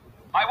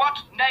By what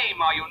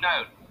name are you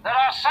known? There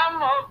are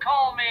some who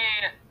call me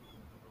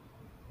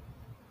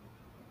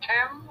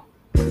Tim.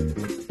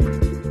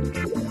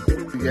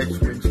 The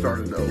X-Wing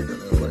started to open.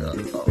 I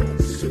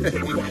was like,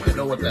 oh, I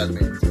know what that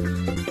means.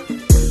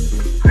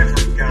 I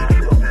forgot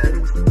how that.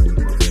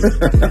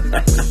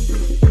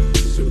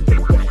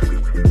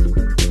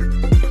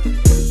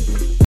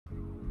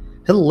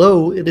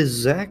 Hello, it is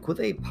Zach with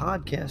a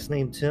podcast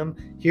named Tim,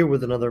 here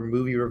with another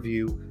movie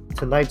review.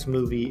 Tonight's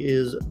movie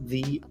is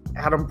The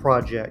Adam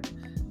Project,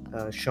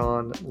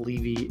 Sean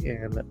Levy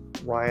and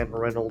Ryan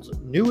Reynolds'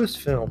 newest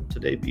film to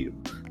debut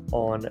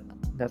on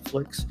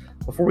Netflix.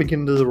 Before we get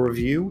into the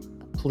review,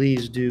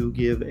 please do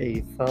give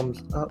a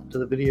thumbs up to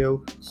the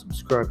video,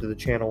 subscribe to the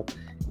channel,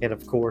 and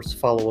of course,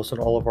 follow us on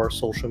all of our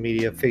social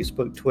media,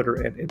 Facebook, Twitter,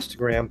 and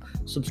Instagram.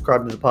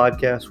 Subscribe to the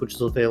podcast, which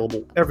is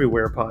available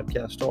everywhere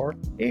podcasts are.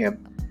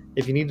 And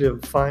if you need to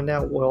find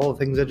out what all the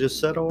things I just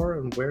said are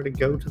and where to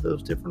go to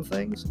those different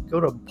things, go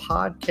to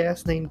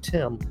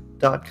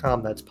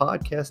podcastnametim.com. That's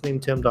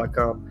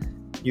podcastnametim.com.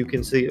 You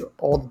can see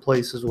all the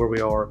places where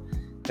we are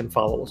and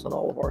follow us on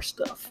all of our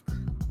stuff.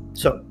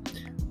 So,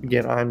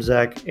 again, I'm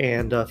Zach,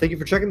 and thank you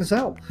for checking this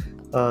out.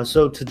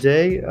 So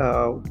today,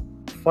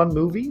 fun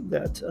movie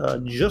that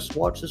just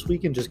watched this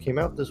weekend, just came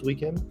out this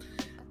weekend,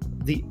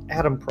 The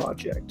Adam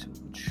Project,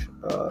 which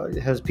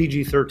has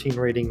PG-13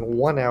 rating,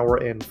 1 hour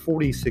and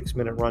 46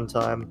 minute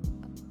runtime,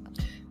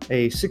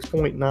 a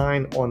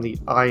 6.9 on the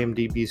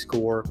IMDb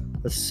score,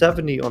 a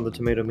 70 on the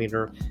Tomato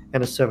Meter,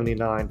 and a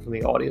 79 from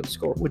the audience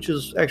score, which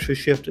has actually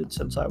shifted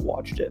since I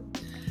watched it.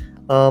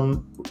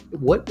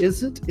 What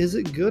is it? Is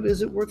it good?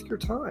 Is it worth your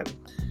time?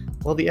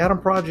 Well, The Adam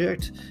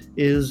Project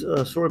is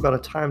a story about a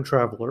time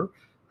traveler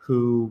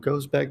who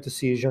goes back to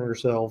see his younger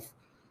self.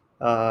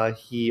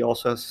 He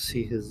also has to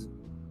see his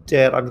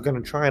dad. I'm going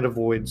to try and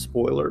avoid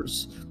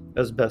spoilers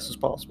as best as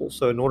possible.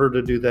 So in order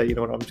to do that, you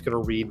know what, I'm just going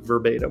to read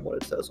verbatim what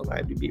it says on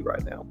IMDb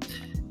right now.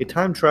 A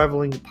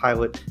time-traveling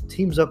pilot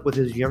teams up with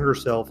his younger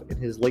self and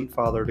his late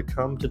father to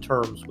come to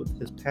terms with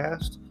his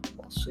past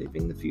while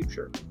saving the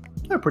future.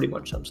 That pretty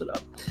much sums it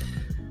up.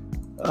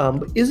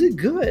 Is it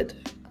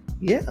good?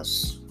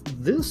 Yes.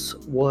 This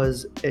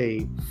was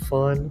a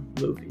fun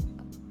movie.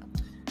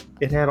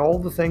 It had all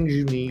the things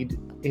you need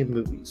in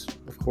movies.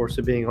 Of course,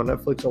 it being on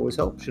Netflix always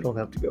helps. You don't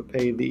have to go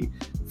pay the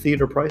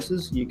theater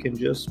prices. You can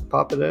just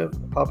pop it on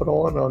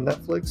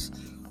Netflix,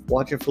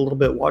 watch it for a little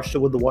bit. Watched it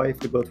with the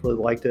wife. We both really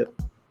liked it.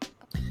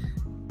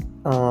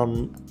 I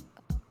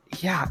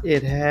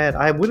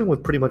went in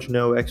with pretty much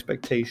no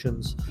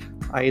expectations.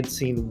 I had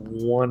seen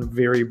one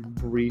very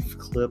brief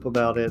clip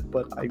about it,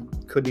 but I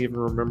couldn't even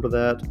remember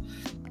that.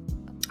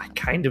 I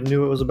kind of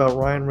knew it was about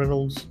Ryan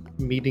Reynolds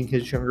meeting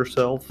his younger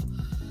self.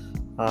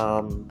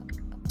 I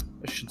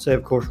should say,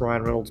 of course,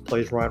 Ryan Reynolds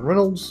plays Ryan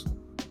Reynolds.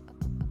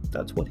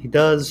 That's what he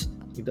does.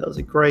 He does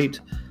it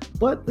great.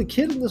 But the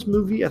kid in this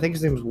movie, I think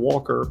his name is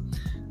Walker,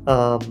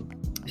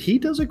 he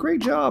does a great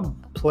job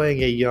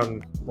playing a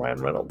young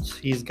Ryan Reynolds.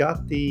 He's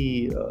got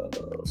the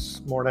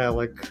smart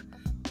aleck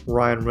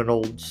Ryan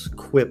Reynolds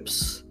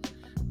quips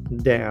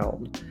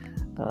down,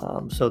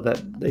 so that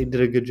they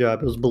did a good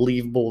job. It was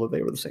believable that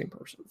they were the same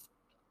person.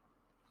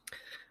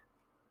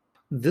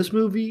 This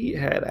movie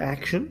had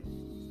action.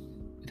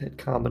 It had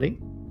comedy.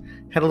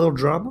 Had a little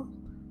drama,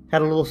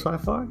 had a little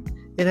sci-fi.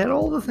 It had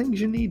all the things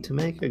you need to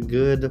make a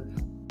good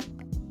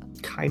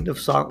kind of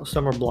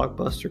summer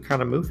blockbuster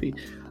kind of movie.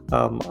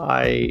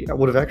 I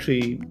would have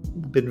actually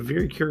been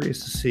very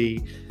curious to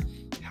see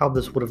how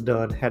this would have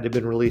done had it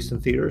been released in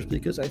theaters,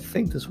 because I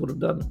think this would have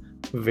done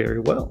very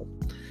well.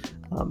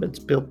 It's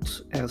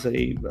built as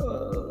a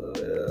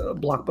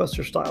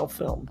blockbuster style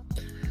film.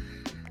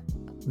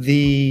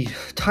 The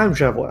time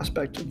travel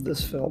aspect of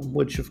this film,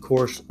 which of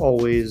course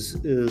always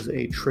is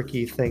a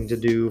tricky thing to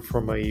do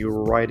from a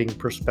writing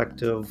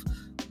perspective.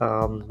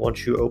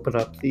 Once you open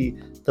up the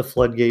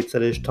floodgates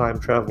that is time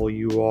travel,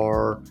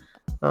 you're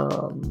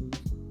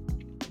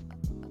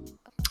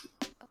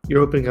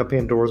opening up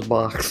Pandora's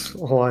box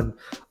on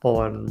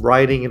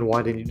writing, and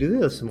why did you do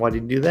this and why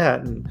did you do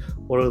that, and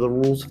what are the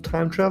rules of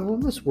time travel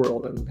in this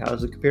world, and how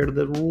does it compare to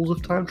the rules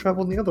of time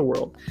travel in the other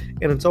world.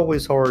 And it's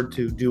always hard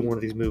to do one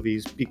of these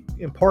movies,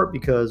 in part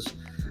because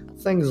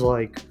things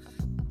like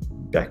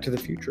Back to the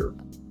Future,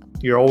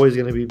 you're always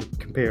going to be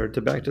compared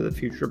to Back to the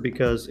Future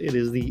because it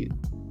is in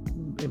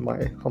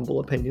my humble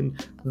opinion,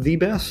 the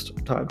best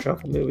time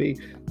travel movie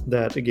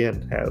that,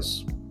 again,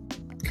 has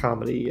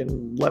comedy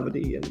and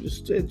levity, and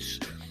it's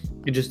just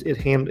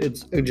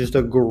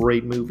a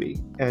great movie,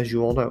 as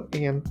you all know,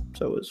 and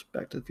so is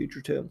Back to the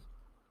Future too.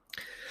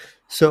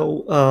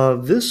 So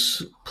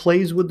this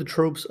plays with the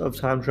tropes of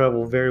time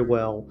travel very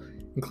well,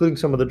 including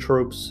some of the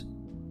tropes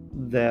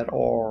that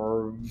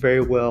are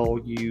very well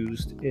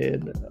used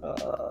in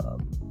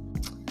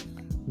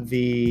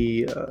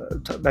the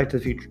Back to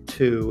the Future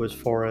 2, as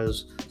far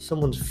as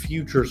someone's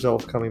future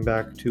self coming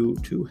back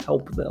to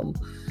help them.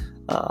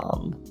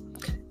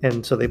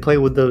 And so they play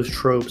with those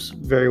tropes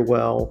very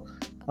well.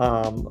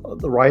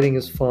 The writing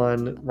is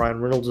fun.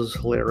 Ryan Reynolds is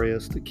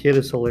hilarious. The kid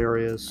is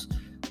hilarious.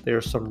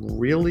 There's some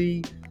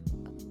really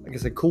like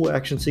I said, cool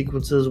action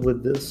sequences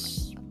with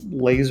this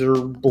laser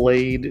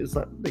blade. It's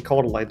not, they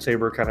call it a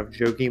lightsaber kind of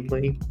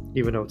jokingly,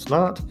 even though it's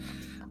not.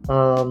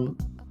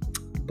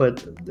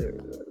 But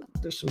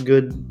there's some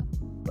good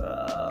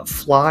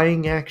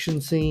flying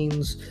action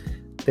scenes.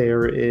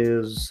 There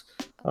is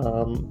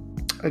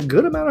a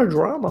good amount of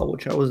drama,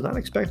 which I was not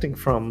expecting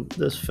from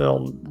this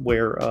film,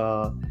 where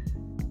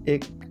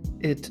it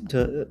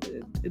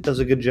does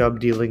a good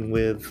job dealing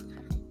with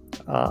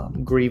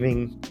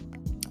grieving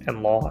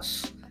and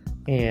loss,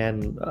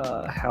 and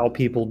how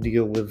people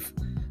deal with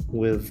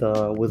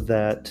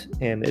that,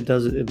 and it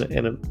does it,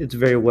 and it's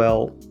very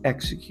well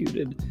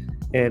executed.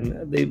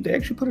 And they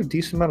actually put a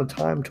decent amount of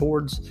time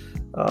towards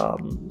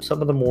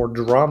some of the more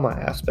drama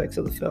aspects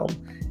of the film,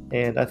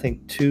 and I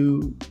think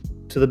to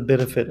the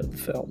benefit of the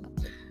film.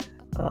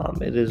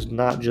 It is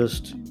not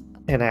just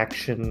an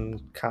action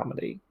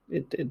comedy.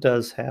 It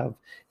does have,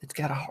 it's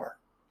got a heart.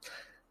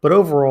 But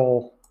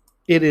overall,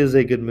 it is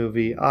a good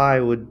movie.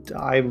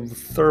 I've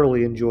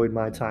thoroughly enjoyed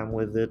my time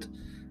with it.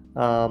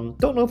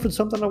 Don't know if it's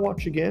something I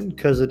watch again,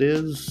 because it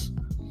is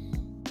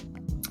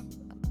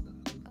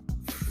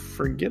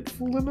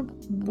forgetful in a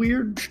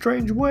weird,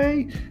 strange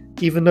way.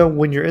 Even though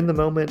when you're in the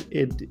moment,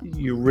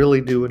 you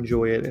really do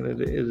enjoy it, and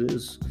it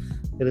is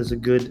a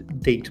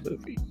good date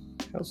movie.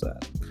 How's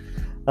that?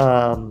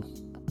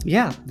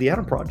 Yeah, The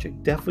Adam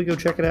Project. Definitely go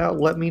check it out.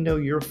 Let me know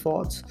your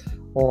thoughts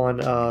on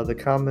the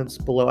comments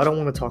below. I don't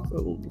want to talk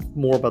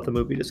more about the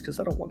movie just because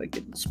I don't want to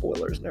get into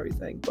spoilers and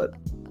everything, but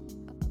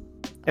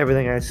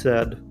everything I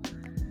said,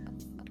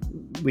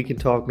 we can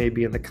talk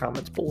maybe in the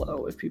comments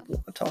below if people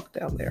want to talk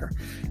down there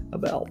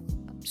about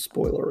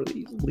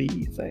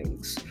spoiler-y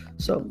things.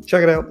 So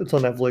check it out. It's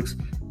on Netflix.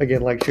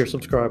 Again, like, share,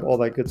 subscribe, all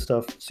that good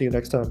stuff. See you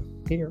next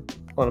time here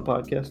on a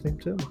podcast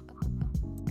named Tim.